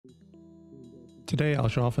Today I'll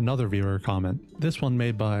show off another viewer comment, this one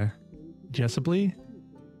made by Jessibly,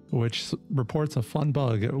 which reports a fun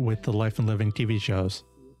bug with the Life and Living TV shows.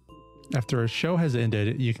 After a show has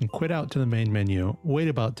ended, you can quit out to the main menu, wait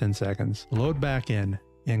about 10 seconds, load back in,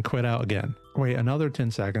 and quit out again. Wait another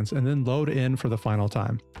 10 seconds and then load in for the final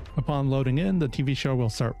time. Upon loading in, the TV show will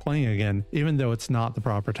start playing again, even though it's not the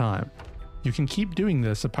proper time. You can keep doing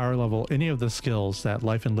this to power level any of the skills that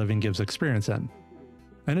Life and Living gives experience in.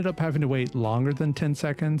 I ended up having to wait longer than 10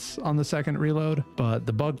 seconds on the second reload, but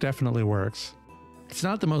the bug definitely works. It's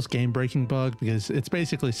not the most game-breaking bug because it's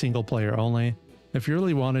basically single player only. If you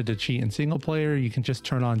really wanted to cheat in single player, you can just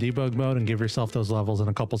turn on debug mode and give yourself those levels in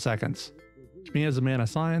a couple seconds. To me as a man of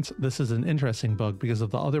science, this is an interesting bug because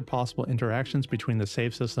of the other possible interactions between the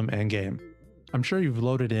save system and game. I'm sure you've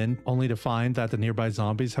loaded in only to find that the nearby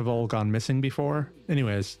zombies have all gone missing before.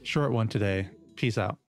 Anyways, short one today. Peace out.